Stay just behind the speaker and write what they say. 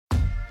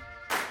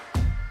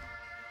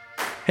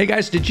Hey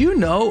guys, did you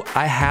know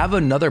I have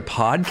another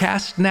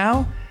podcast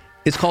now?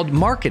 It's called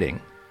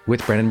Marketing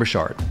with Brendon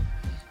Burchard.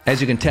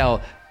 As you can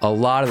tell, a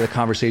lot of the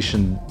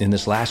conversation in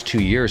this last 2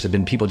 years have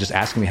been people just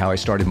asking me how I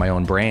started my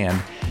own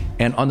brand.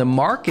 And on the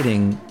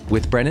Marketing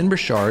with Brendon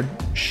Burchard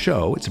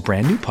show, it's a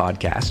brand new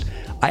podcast,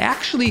 I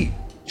actually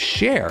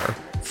share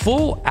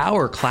full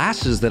hour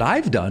classes that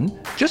I've done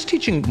just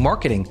teaching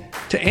marketing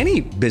to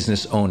any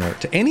business owner,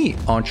 to any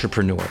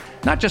entrepreneur,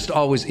 not just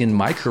always in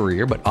my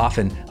career, but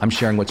often I'm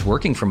sharing what's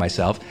working for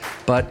myself.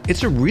 But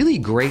it's a really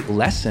great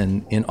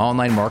lesson in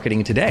online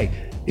marketing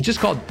today. It's just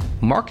called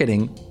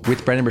Marketing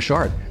with Brendon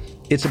Burchard.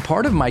 It's a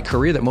part of my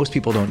career that most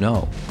people don't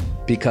know,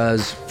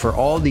 because for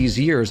all these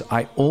years,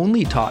 I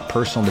only taught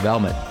personal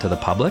development to the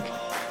public,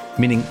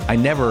 meaning I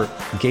never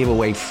gave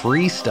away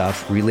free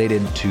stuff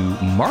related to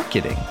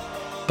marketing.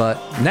 But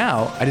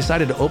now I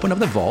decided to open up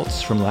the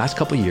vaults from the last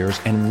couple of years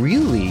and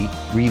really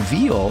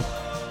reveal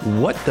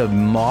what the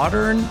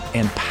modern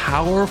and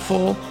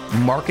powerful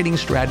marketing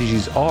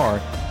strategies are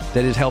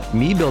that has helped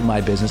me build my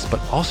business, but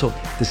also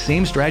the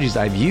same strategies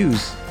I've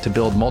used to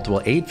build multiple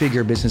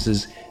 8-figure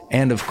businesses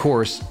and, of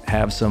course,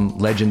 have some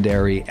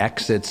legendary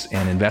exits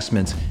and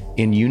investments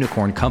in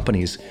unicorn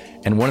companies.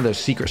 And one of those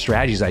secret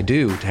strategies I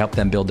do to help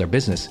them build their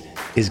business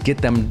is get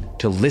them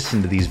to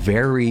listen to these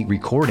very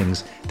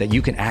recordings that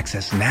you can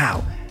access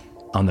now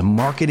on the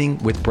Marketing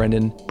with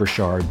Brendon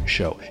Burchard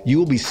show. You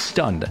will be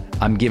stunned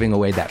I'm giving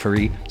away that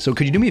free. So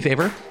could you do me a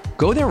favor?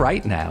 Go there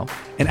right now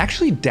and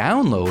actually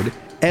download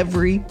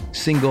every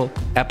single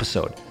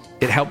episode.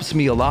 It helps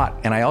me a lot.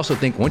 And I also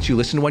think once you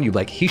listen to one, you're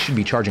like, he should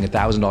be charging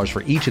 $1,000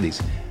 for each of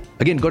these.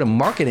 Again, go to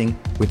Marketing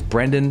with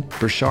Brendon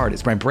Burchard.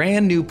 It's my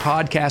brand new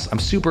podcast. I'm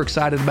super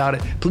excited about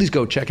it. Please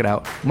go check it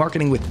out.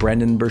 Marketing with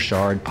Brendon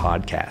Burchard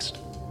podcast.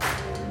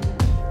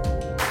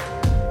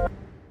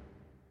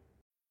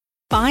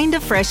 Find a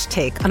fresh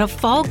take on a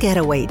fall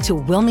getaway to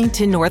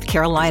Wilmington, North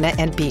Carolina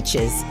and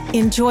beaches.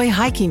 Enjoy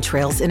hiking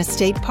trails in a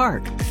state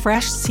park,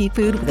 fresh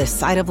seafood with a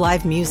side of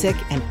live music,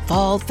 and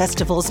fall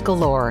festivals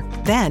galore.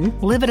 Then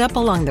live it up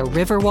along the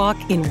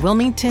Riverwalk in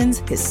Wilmington's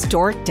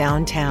historic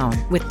downtown.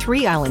 With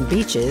 3 island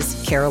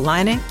beaches,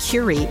 Carolina,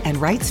 Curie, and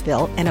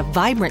Wrightsville, and a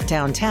vibrant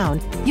downtown,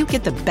 you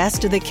get the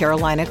best of the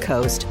Carolina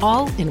coast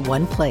all in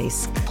one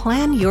place.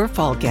 Plan your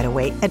fall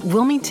getaway at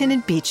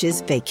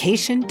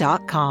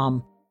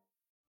WilmingtonandBeachesVacation.com.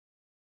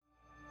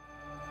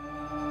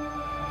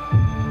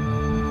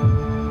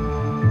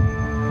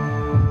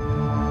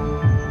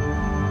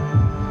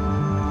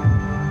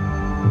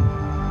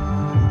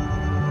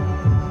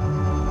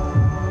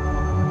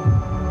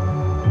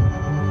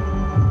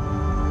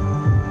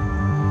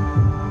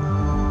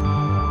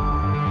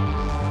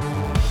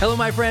 Hello,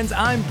 my friends.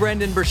 I'm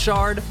Brendon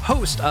Burchard,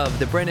 host of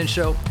The Brendon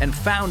Show and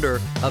founder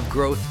of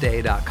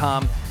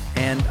GrowthDay.com,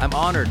 and I'm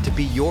honored to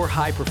be your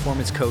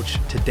high-performance coach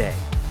today.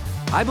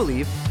 I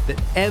believe that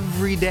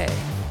every day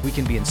we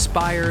can be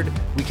inspired,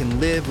 we can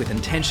live with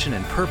intention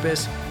and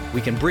purpose, we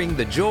can bring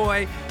the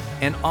joy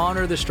and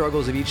honor the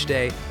struggles of each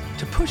day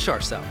to push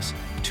ourselves,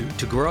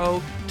 to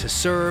grow, to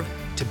serve,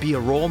 to be a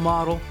role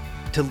model,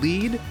 to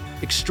lead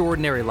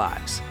extraordinary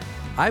lives.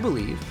 I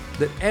believe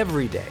that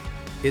every day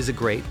is a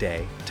great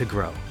day to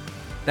grow.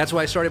 That's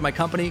why I started my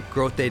company,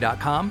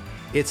 GrowthDay.com.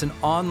 It's an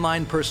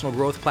online personal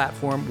growth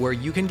platform where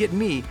you can get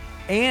me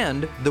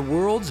and the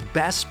world's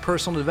best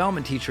personal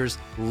development teachers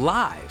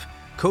live,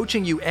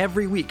 coaching you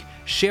every week,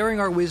 sharing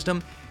our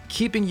wisdom,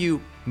 keeping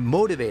you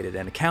motivated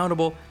and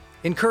accountable,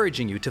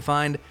 encouraging you to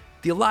find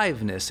the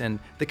aliveness and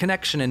the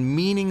connection and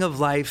meaning of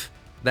life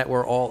that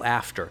we're all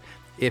after.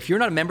 If you're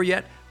not a member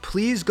yet,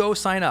 please go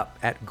sign up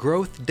at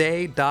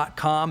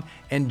GrowthDay.com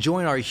and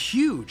join our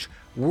huge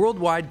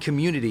worldwide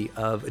community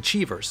of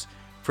achievers.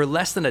 For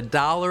less than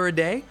 $1 a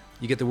day,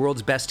 you get the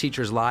world's best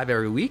teachers live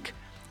every week.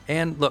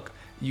 And look,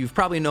 you've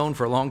probably known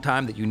for a long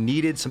time that you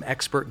needed some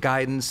expert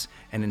guidance,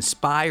 an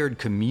inspired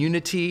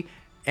community,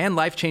 and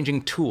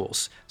life-changing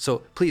tools.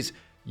 So please,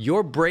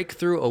 your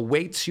breakthrough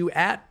awaits you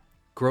at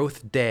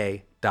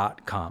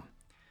GrowthDay.com.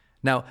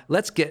 Now,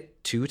 let's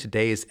get to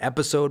today's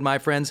episode, my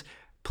friends.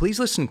 Please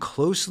listen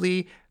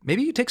closely.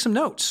 Maybe you take some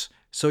notes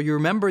so you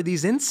remember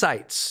these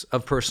insights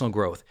of personal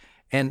growth.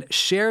 And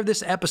share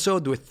this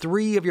episode with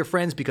 3 of your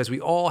friends, because we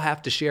all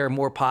have to share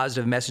more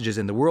positive messages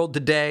in the world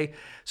today.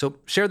 So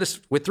share this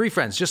with 3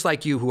 friends just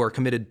like you who are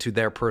committed to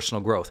their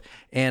personal growth.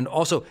 And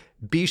also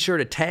be sure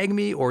to tag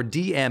me or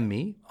DM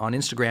me on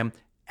Instagram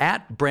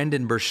at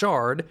Brendon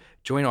Burchard.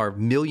 Join our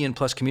 1 million+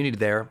 community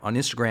there on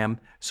Instagram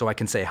so I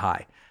can say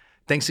hi.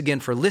 Thanks again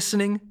for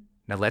listening.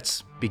 Now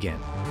let's begin.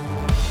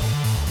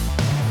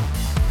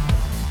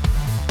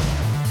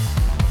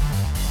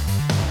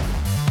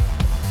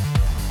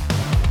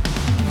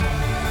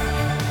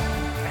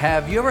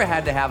 Have you ever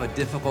had to have a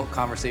difficult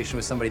conversation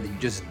with somebody that you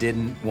just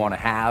didn't want to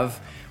have?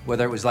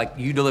 Whether it was like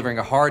you delivering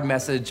a hard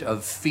message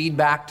of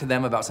feedback to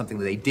them about something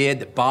that they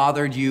did that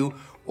bothered you,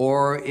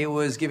 or it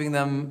was giving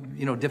them,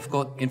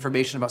 difficult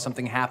information about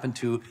something happened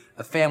to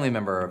a family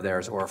member of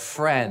theirs or a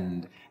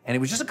friend. And it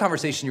was just a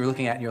conversation you were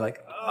looking at and you're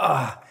like,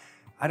 ugh,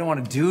 I don't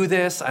want to do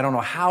this. I don't know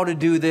how to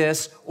do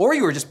this. Or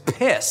you were just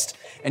pissed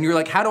and you're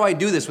like, how do I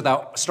do this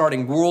without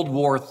starting World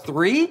War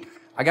III?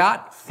 I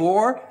got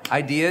 4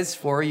 ideas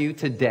for you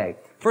today.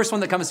 First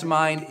one that comes to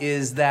mind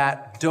is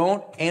that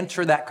don't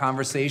enter that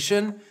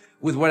conversation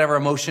with whatever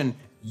emotion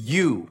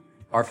you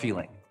are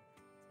feeling.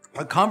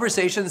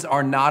 Conversations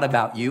are not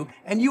about you,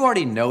 and you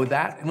already know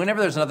that. And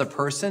whenever there's another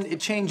person, it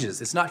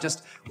changes. It's not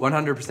just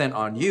 100%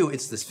 on you.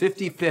 It's this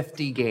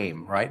 50-50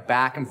 game, right?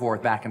 Back and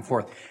forth, back and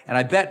forth. And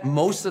I bet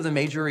most of the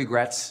major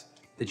regrets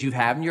that you've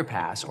had in your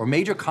past, or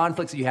major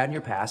conflicts that you had in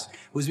your past,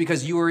 was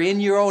because you were in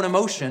your own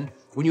emotion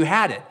when you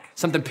had it.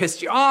 Something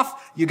pissed you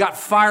off, you got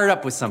fired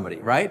up with somebody,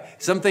 right?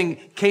 Something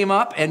came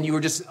up and you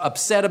were just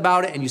upset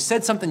about it, and you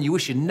said something you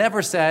wish you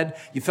never said.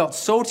 You felt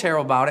so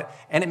terrible about it,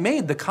 and it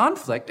made the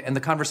conflict and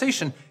the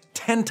conversation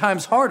 10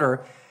 times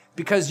harder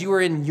because you were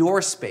in your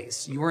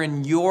space, you were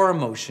in your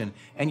emotion,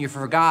 and you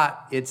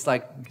forgot it's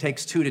like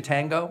takes 2 to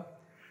tango.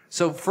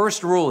 So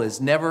first rule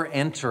is never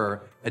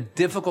enter a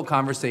difficult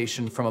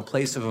conversation from a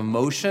place of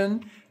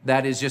emotion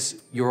that is just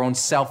your own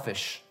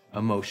selfish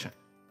emotion.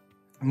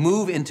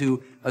 Move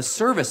into a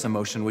service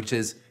emotion, which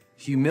is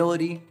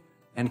humility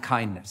and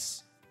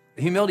kindness.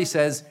 Humility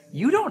says,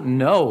 you don't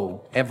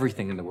know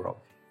everything in the world.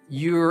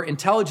 You're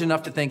intelligent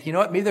enough to think, you know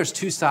what, maybe there's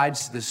 2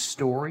 sides to this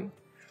story.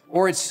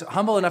 Or it's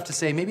humble enough to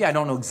say, maybe I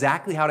don't know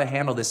exactly how to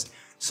handle this,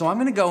 so I'm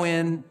gonna go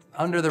in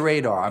under the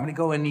radar. I'm gonna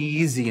go in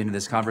easy into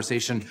this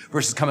conversation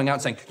versus coming out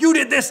and saying, you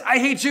did this, I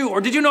hate you,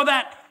 or did you know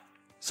that?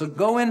 So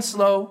go in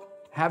slow,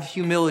 have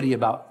humility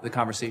about the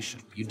conversation.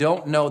 You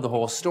don't know the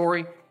whole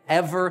story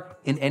ever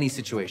in any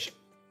situation.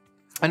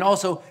 And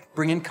also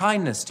bring in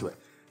kindness to it.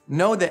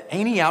 Know that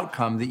any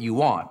outcome that you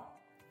want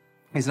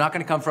is not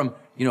gonna come from,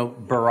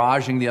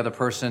 barraging the other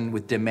person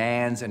with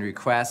demands and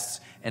requests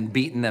and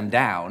beating them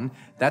down.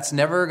 That's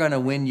never gonna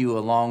win you a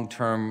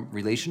long-term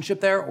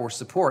relationship there or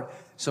support.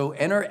 So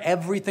enter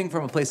everything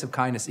from a place of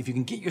kindness. If you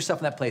can get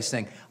yourself in that place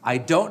saying, I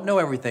don't know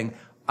everything,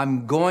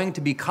 I'm going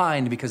to be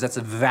kind because that's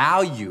a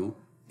value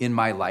in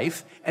my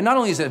life. And not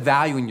only is it a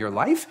value in your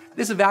life,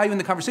 there's a value in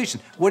the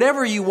conversation.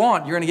 Whatever you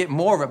want, you're gonna get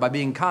more of it by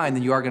being kind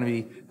than you are gonna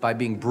be by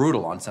being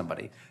brutal on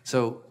somebody.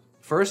 So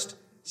first,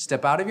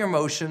 step out of your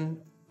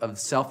emotion of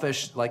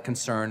selfish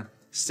concern,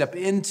 step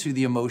into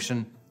the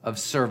emotion of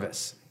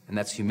service. And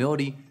that's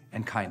humility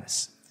and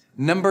kindness.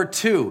 Number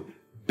 2,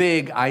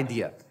 big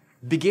idea.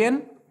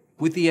 Begin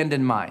with the end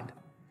in mind.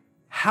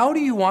 How do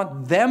you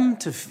want them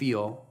to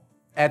feel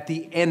at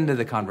the end of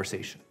the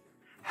conversation?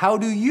 How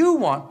do you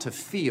want to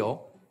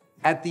feel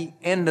at the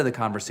end of the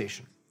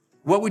conversation?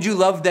 What would you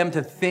love them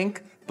to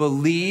think,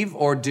 believe,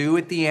 or do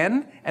at the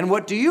end? And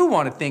what do you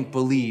want to think,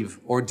 believe,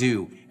 or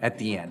do at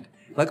the end?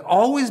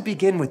 Always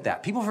begin with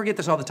that. People forget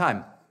this all the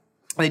time.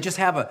 They just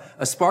have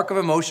a spark of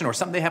emotion or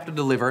something they have to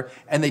deliver,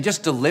 and they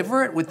just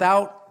deliver it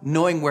without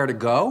knowing where to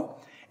go.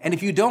 And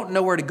if you don't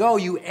know where to go,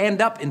 you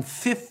end up in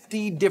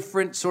 50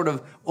 different sort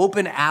of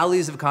open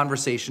alleys of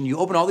conversation. You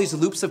open all these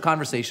loops of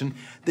conversation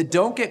that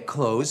don't get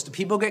closed.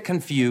 People get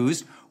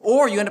confused,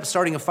 or you end up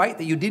starting a fight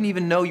that you didn't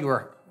even know you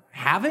were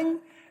having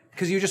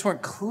because you just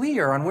weren't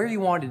clear on where you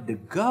wanted to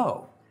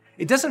go.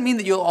 It doesn't mean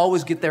that you'll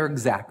always get there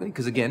exactly,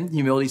 because again,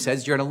 humility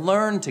says you're going to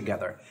learn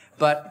together.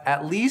 But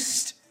at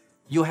least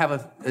you'll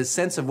have a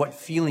sense of what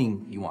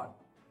feeling you want.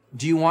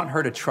 Do you want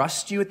her to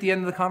trust you at the end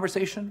of the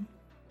conversation?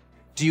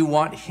 Do you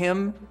want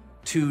him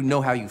to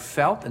know how you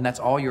felt and that's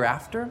all you're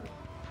after?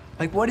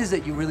 What is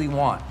it you really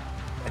want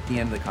at the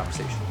end of the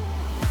conversation?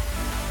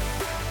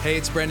 Hey,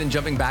 it's Brendan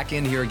jumping back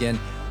in here again.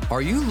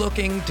 Are you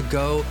looking to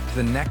go to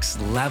the next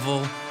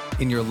level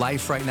in your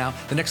life right now?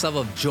 The next level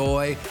of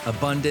joy,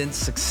 abundance,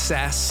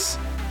 success?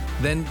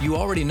 Then you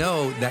already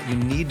know that you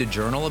need to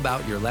journal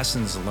about your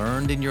lessons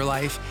learned in your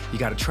life. You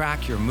got to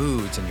track your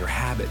moods and your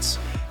habits.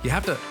 You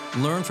have to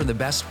learn from the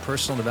best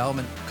personal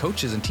development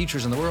coaches and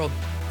teachers in the world.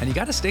 And you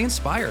got to stay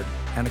inspired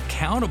and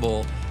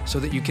accountable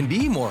so that you can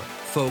be more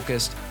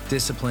focused,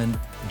 disciplined,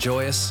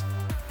 joyous,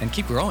 and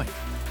keep growing.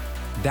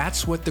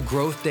 That's what the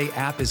Growth Day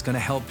app is going to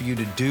help you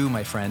to do,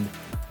 my friend.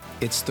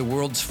 It's the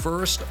world's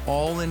first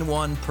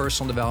all-in-one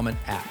personal development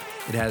app.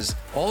 It has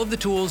all of the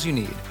tools you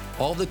need,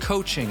 all the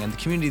coaching and the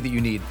community that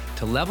you need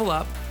to level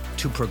up,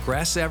 to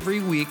progress every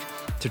week,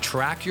 to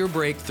track your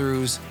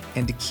breakthroughs,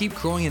 and to keep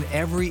growing in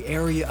every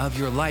area of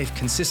your life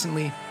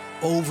consistently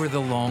over the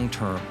long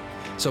term.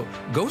 So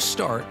go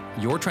start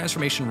your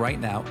transformation right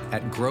now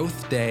at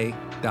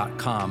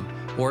growthday.com,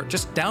 or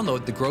just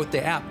download the Growth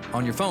Day app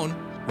on your phone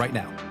right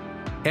now.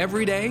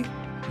 Every day,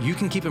 you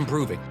can keep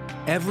improving.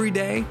 Every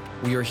day,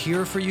 we are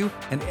here for you,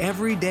 and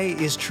every day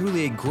is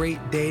truly a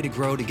great day to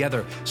grow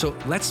together. So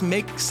let's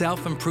make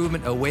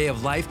self-improvement a way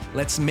of life.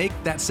 Let's make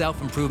that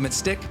self-improvement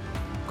stick.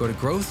 Go to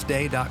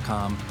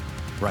growthday.com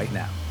right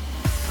now.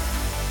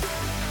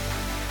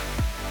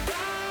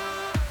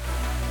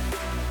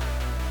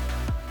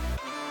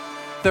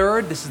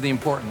 Third, this is the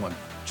important one.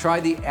 Try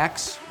the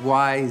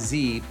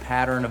XYZ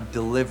pattern of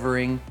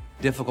delivering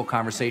difficult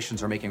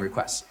conversations or making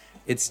requests.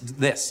 It's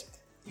this.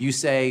 You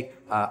say,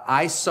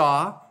 I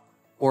saw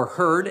or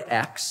heard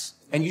X,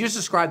 and you just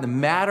describe them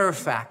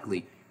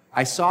matter-of-factly.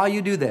 I saw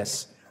you do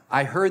this.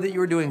 I heard that you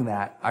were doing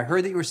that. I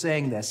heard that you were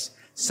saying this.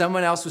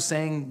 Someone else was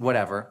saying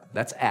whatever.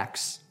 That's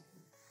X.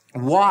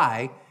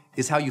 Y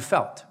is how you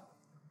felt.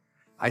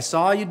 I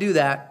saw you do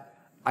that.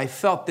 I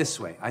felt this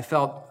way. I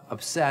felt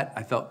upset.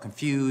 I felt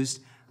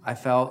confused. I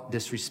felt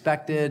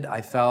disrespected.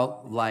 I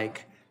felt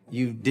like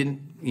you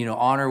didn't,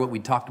 honor what we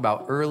talked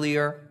about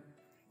earlier.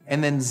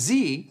 And then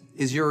Z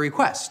is your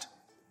request.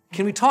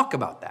 Can we talk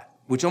about that?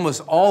 Which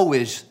almost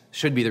always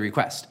should be the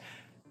request.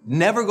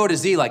 Never go to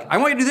Z like, I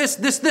want you to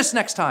do this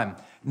next time.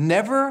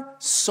 Never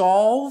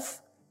solve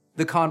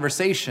the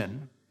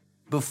conversation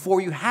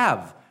before you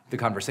have the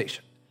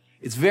conversation.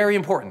 It's very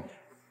important.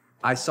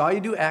 I saw you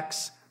do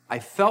X, I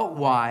felt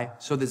Y,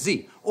 so the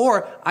Z.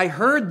 Or I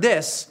heard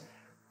this,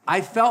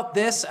 I felt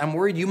this, I'm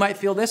worried you might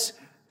feel this.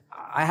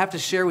 I have to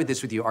share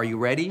this with you. Are you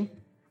ready?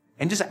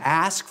 And just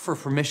ask for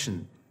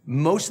permission.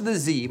 Most of the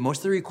Z, most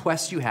of the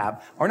requests you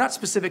have are not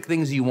specific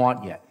things you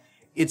want yet.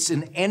 It's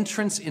an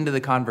entrance into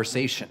the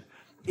conversation.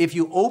 If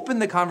you open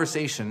the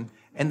conversation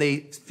and they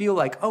feel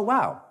like, oh,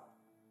 wow,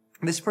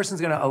 this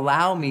person's going to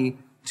allow me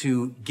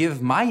to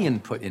give my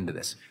input into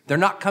this. They're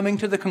not coming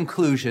to the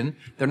conclusion.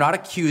 They're not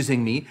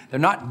accusing me. They're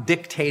not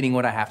dictating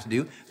what I have to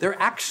do.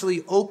 They're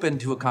actually open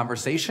to a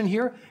conversation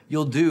here.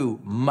 You'll do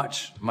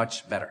much,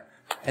 much better.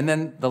 And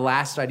then the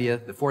last idea,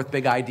 the fourth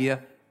big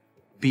idea,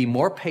 be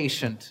more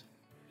patient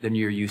than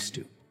you're used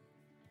to.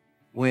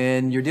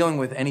 When you're dealing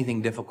with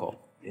anything difficult,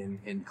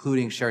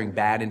 including sharing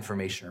bad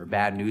information or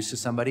bad news to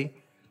somebody,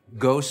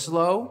 go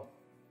slow,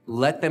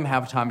 let them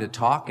have time to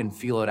talk and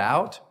feel it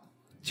out.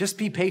 Just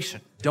be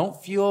patient.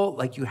 Don't feel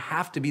like you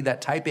have to be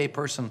that type A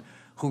person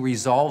who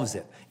resolves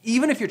it,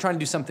 even if you're trying to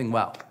do something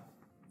well.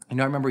 I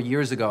remember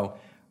years ago,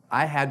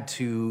 I had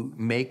to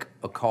make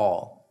a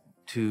call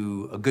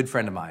to a good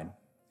friend of mine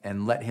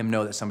and let him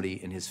know that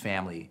somebody in his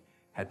family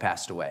had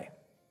passed away.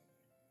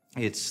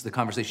 It's the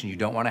conversation you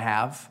don't want to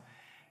have,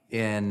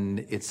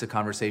 and it's a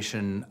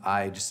conversation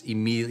I just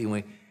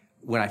immediately,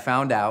 when I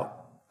found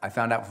out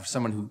from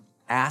someone who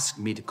asked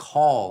me to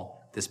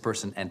call this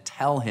person and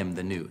tell him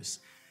the news.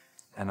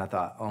 And I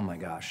thought, oh my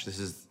gosh, this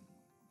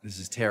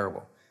is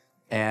terrible.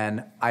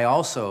 And I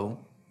also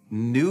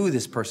knew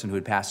this person who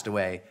had passed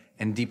away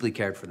and deeply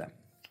cared for them.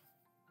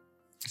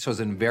 So I was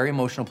in a very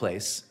emotional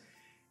place.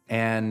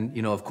 And,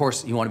 of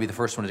course, you want to be the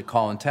first one to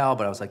call and tell,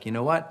 but I was like, you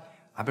know what?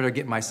 I better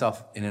get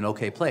myself in an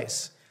okay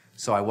place.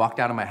 So I walked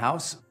out of my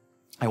house.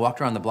 I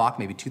walked around the block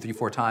maybe 2, 3,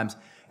 4 times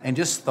and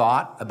just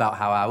thought about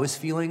how I was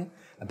feeling,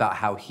 about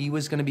how he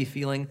was going to be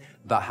feeling,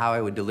 about how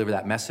I would deliver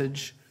that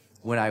message.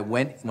 When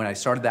I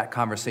started that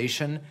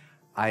conversation,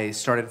 I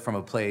started from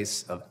a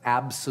place of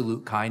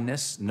absolute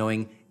kindness,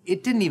 knowing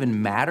it didn't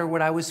even matter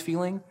what I was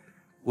feeling.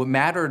 What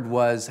mattered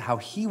was how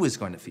he was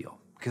going to feel,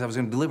 because I was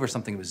going to deliver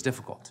something that was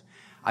difficult.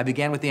 I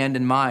began with the end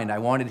in mind. I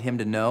wanted him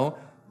to know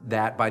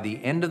that by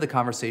the end of the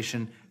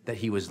conversation, that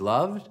he was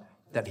loved,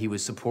 that he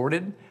was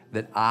supported,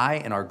 that I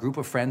and our group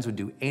of friends would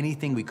do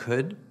anything we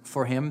could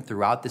for him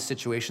throughout this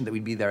situation, that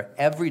we'd be there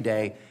every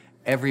day,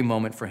 every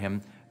moment for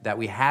him, that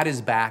we had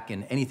his back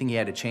in anything he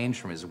had to change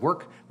from his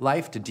work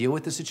life to deal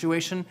with the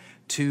situation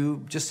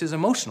to just his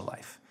emotional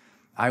life.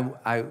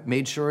 I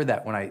made sure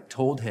that when I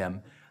told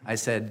him, I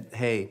said,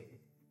 hey,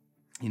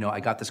 I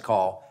got this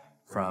call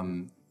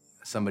from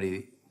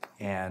somebody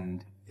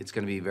and it's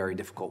going to be very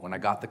difficult. When I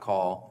got the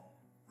call,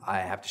 I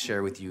have to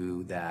share with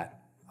you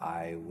that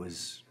I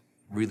was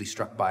really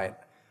struck by it.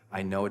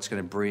 I know it's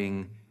going to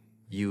bring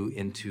you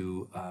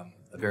into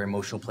a very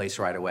emotional place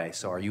right away.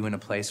 So are you in a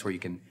place where you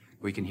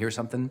can hear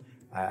something?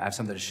 I have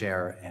something to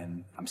share,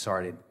 and I'm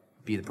sorry to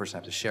be the person I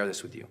have to share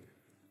this with you.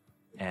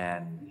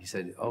 And he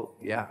said, oh,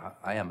 yeah,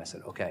 I am. I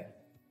said, okay.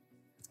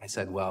 I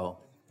said,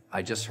 well,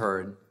 I just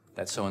heard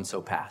that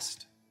so-and-so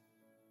passed.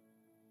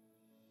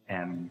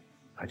 And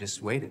I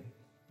just waited.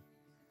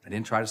 I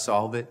didn't try to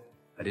solve it.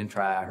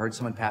 I heard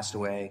someone passed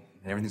away,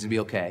 and everything's gonna be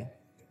okay.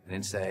 I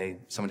didn't say,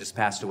 someone just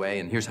passed away,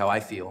 and here's how I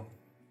feel.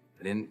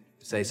 I didn't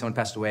say, someone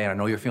passed away, and I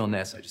know you're feeling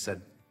this. I just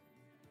said,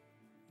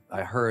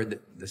 I heard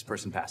that this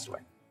person passed away.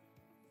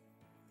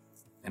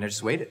 And I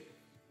just waited.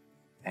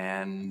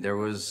 And there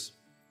was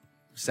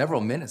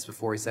several minutes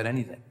before he said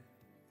anything.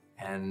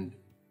 And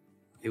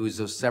it was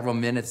those several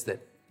minutes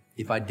that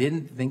if I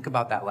didn't think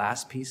about that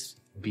last piece,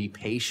 be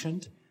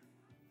patient,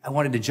 I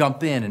wanted to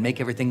jump in and make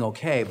everything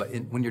okay. But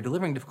when you're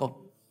delivering difficult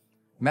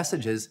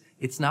messages,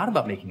 it's not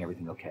about making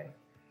everything okay.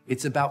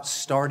 It's about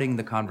starting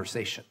the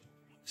conversation.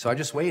 So I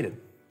just waited.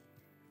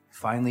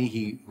 Finally,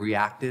 he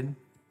reacted,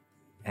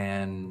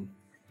 and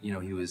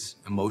he was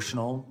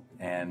emotional.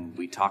 And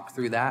we talked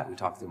through that. We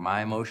talked through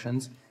my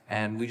emotions.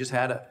 And we just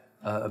had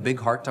a big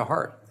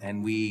heart-to-heart.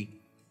 And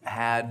we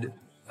had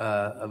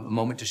a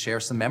moment to share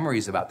some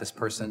memories about this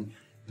person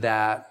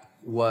that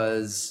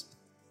was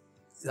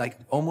like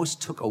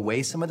almost took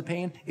away some of the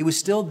pain. It was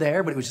still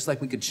there, but it was just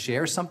like we could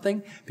share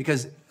something,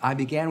 because I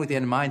began with the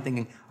end in mind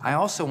thinking, I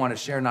also want to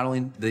share not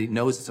only the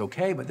knows it's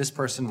okay, but this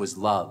person was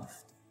loved.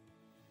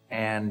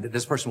 And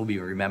this person will be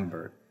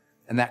remembered.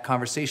 And that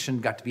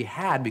conversation got to be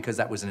had because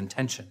that was an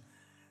intention.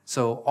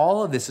 So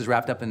all of this is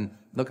wrapped up in,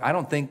 look, I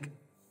don't think,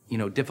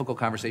 difficult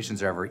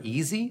conversations are ever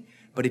easy.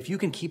 But if you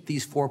can keep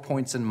these 4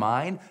 points in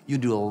mind, you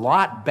do a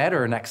lot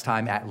better next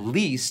time, at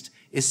least,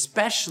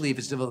 especially if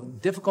it's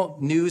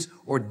difficult news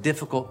or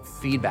difficult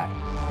feedback.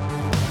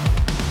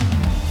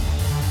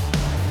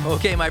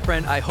 Okay, my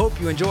friend, I hope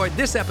you enjoyed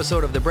this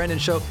episode of The Brendon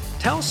Show.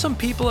 Tell some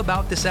people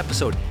about this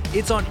episode.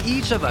 It's on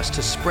each of us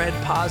to spread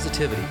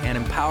positivity and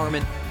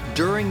empowerment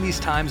during these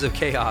times of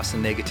chaos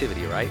and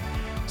negativity, right?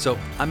 So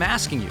I'm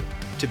asking you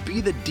to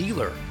be the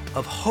dealer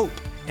of hope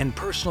and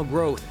personal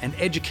growth and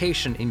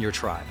education in your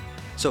tribe.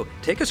 So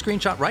take a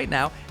screenshot right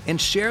now and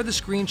share the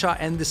screenshot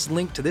and this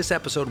link to this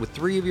episode with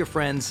 3 of your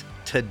friends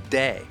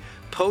today.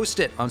 Post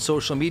it on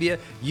social media.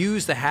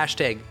 Use the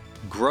hashtag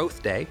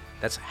Growth Day.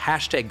 That's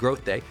hashtag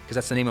Growth Day, because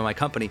that's the name of my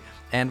company.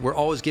 And we're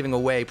always giving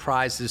away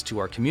prizes to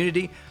our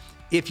community.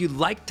 If you'd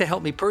like to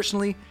help me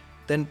personally,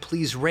 then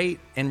please rate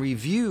and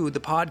review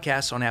the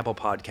podcast on Apple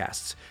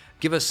Podcasts.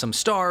 Give us some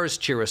stars,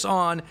 cheer us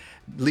on,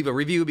 leave a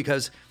review,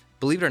 because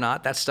believe it or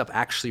not, that stuff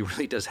actually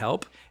really does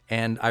help.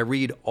 And I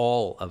read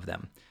all of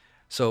them.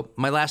 So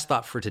my last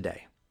thought for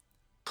today,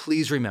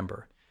 please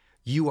remember,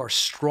 you are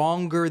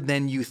stronger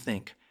than you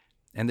think,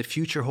 and the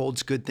future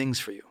holds good things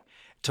for you.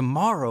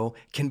 Tomorrow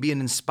can be an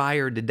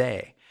inspired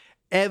day.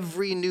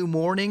 Every new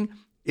morning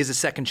is a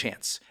second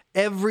chance.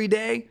 Every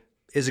day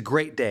is a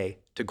great day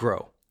to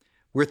grow.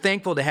 We're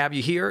thankful to have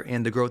you here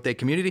in the Growth Day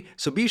community,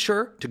 so be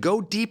sure to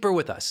go deeper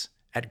with us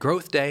at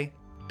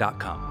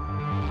growthday.com.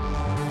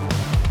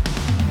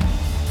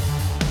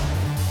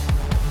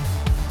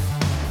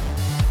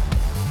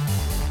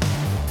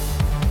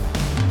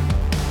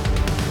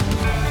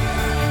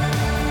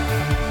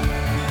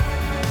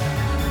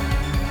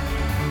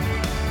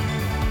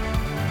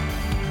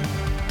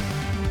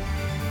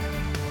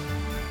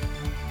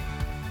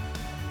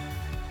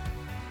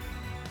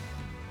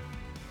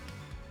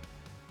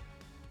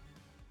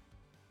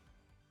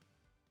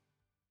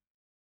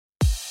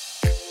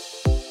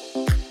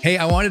 Hey,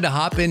 I wanted to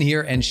hop in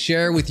here and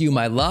share with you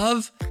my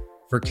love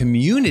for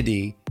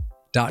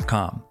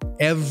community.com.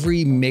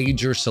 Every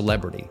major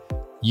celebrity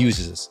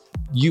uses this.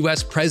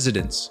 US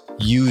presidents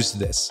use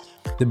this.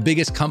 The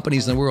biggest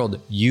companies in the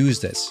world use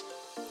this.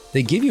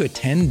 They give you a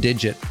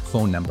 10-digit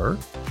phone number,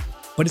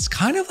 but it's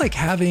kind of like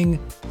having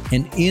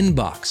an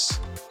inbox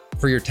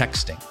for your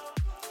texting.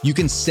 You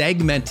can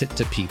segment it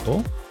to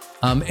people,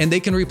 and they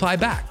can reply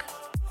back.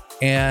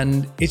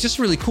 And it's just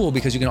really cool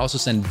because you can also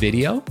send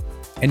video,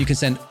 and you can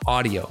send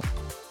audio.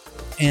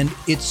 And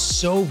it's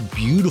so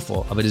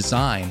beautiful of a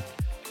design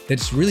that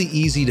it's really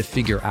easy to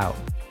figure out.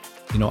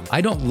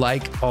 I don't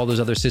like all those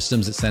other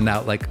systems that send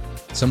out like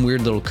some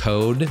weird little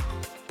code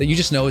that you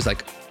just know is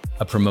like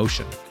a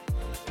promotion.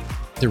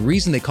 The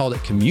reason they called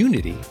it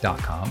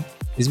community.com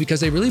is because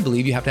they really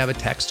believe you have to have a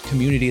text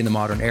community in the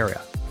modern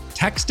era.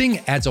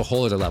 Texting adds a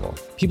whole other level.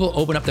 People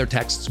open up their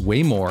texts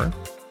way more.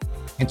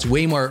 It's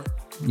way more,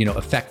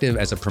 effective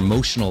as a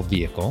promotional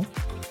vehicle.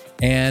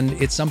 And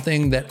it's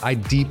something that I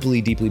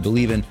deeply, deeply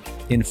believe in.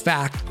 In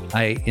fact,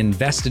 I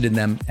invested in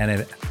them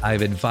and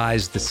I've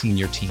advised the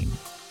senior team.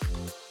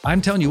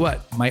 I'm telling you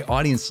what, my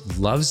audience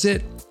loves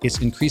it.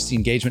 It's increased the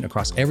engagement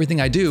across everything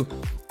I do.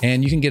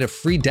 And you can get a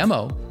free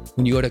demo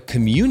when you go to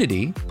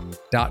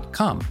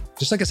community.com.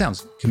 Just like it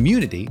sounds,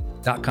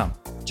 community.com.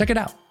 Check it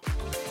out.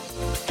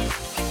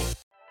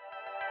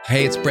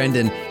 Hey, it's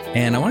Brendon,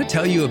 and I want to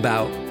tell you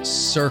about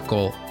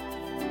Circle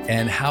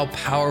and how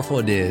powerful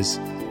it is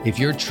if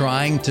you're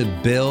trying to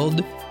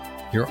build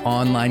your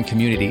online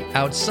community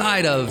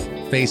outside of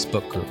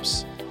Facebook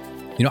groups.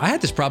 I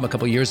had this problem a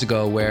couple of years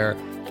ago where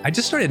I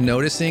just started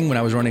noticing when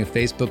I was running a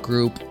Facebook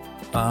group,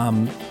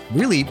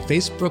 really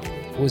Facebook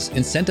was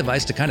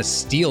incentivized to kind of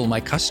steal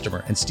my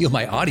customer and steal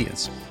my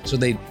audience. So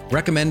they'd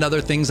recommend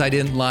other things I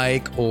didn't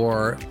like,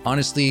 or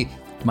honestly,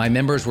 my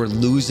members were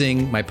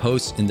losing my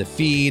posts in the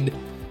feed.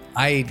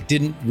 I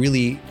didn't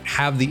really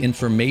have the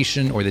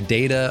information or the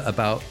data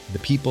about the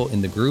people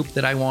in the group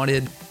that I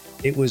wanted.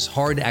 It was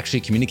hard to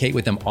actually communicate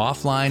with them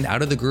offline,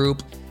 out of the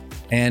group.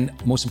 And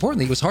most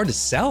importantly, it was hard to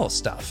sell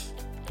stuff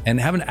and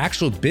have an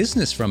actual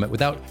business from it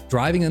without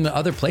driving them to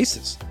other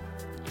places.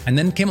 And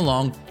then came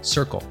along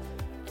Circle.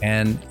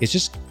 And it's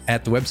just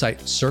at the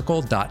website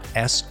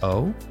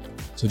circle.so.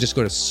 So just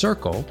go to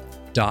circle.so.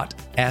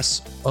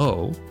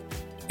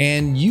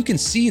 And you can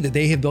see that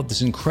they have built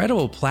this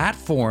incredible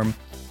platform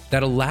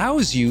that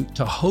allows you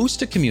to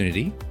host a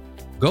community,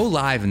 go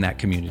live in that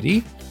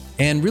community,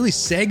 and really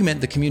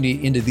segment the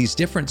community into these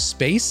different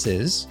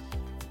spaces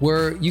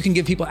where you can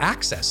give people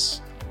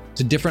access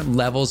to different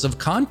levels of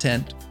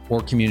content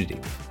or community,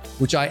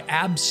 which I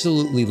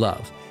absolutely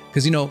love.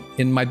 Because,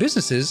 in my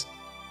businesses,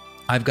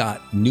 I've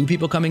got new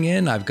people coming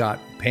in, I've got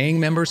paying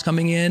members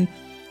coming in,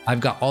 I've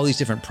got all these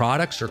different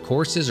products or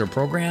courses or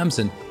programs,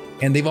 and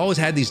they've always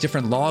had these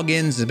different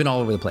logins. It's been all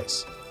over the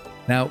place.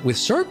 Now with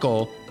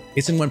Circle,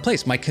 it's in one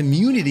place. My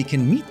community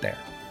can meet there.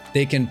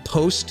 They can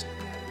post,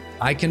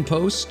 I can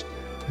post,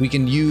 we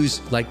can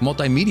use like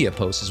multimedia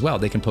posts as well.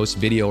 They can post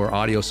video or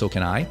audio, so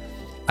can I.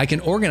 I can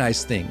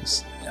organize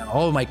things,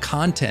 all of my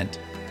content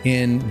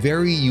in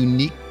very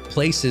unique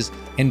places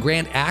and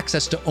grant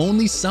access to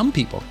only some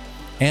people.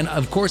 And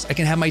of course, I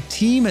can have my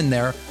team in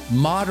there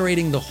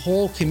moderating the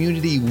whole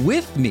community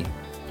with me.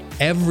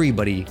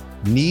 Everybody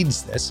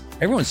needs this.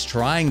 Everyone's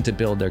trying to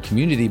build their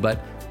community, but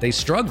they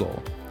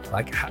struggle.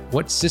 Like,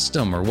 what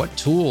system or what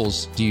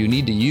tools do you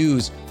need to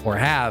use or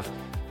have?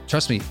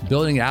 Trust me,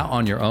 building it out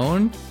on your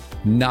own,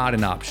 not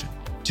an option.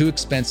 Too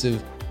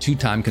expensive, too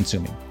time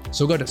consuming.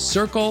 So go to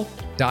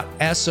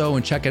circle.so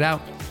and check it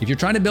out. If you're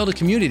trying to build a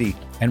community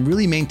and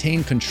really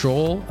maintain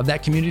control of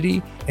that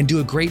community and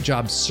do a great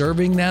job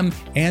serving them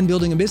and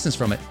building a business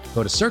from it,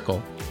 go to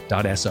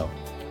circle.so.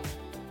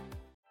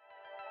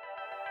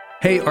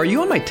 Hey, are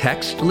you on my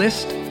text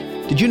list?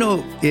 Did you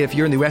know if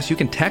you're in the US, you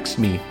can text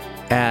me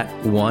at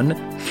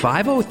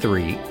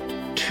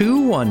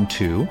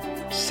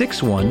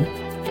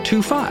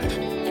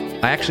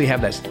 1-503-212-6125. I actually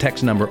have that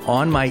text number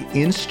on my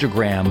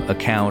Instagram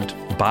account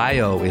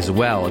bio as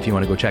well, if you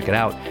want to go check it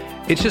out.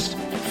 It's just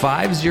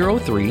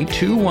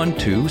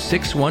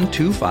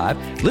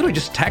 503-212-6125. Literally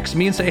just text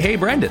me and say, hey,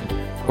 Brendan.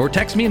 Or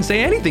text me and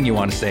say anything you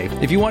want to say.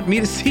 If you want me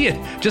to see it,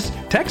 just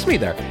text me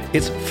there.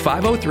 It's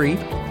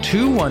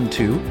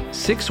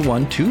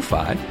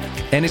 503-212-6125.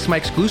 And it's my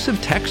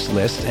exclusive text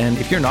list. And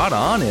if you're not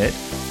on it,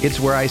 it's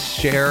where I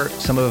share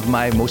some of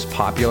my most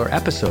popular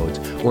episodes.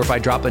 Or if I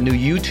drop a new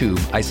YouTube,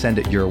 I send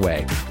it your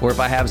way. Or if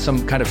I have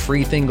some kind of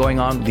free thing going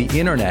on the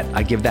internet,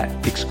 I give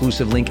that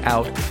exclusive link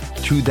out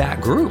to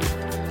that group.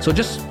 So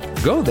just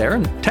go there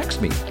and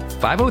text me,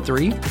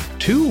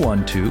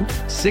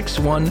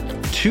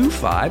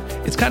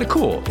 503-212-6125. It's kind of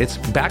cool. It's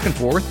back and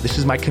forth. This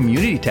is my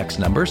community text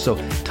number. So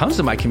tons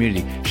of my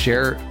community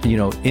share,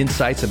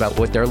 insights about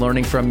what they're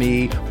learning from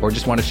me, or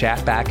just want to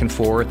chat back and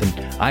forth. And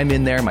I'm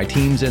in there, my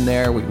team's in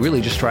there. We really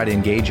just try to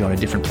engage you on a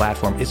different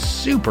platform. It's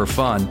super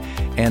fun.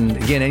 And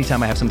again,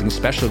 anytime I have something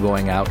special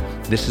going out,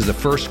 this is the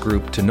first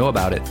group to know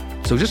about it.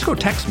 So just go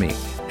text me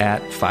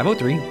at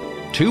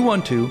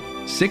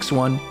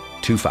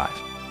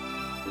 503-212-6125.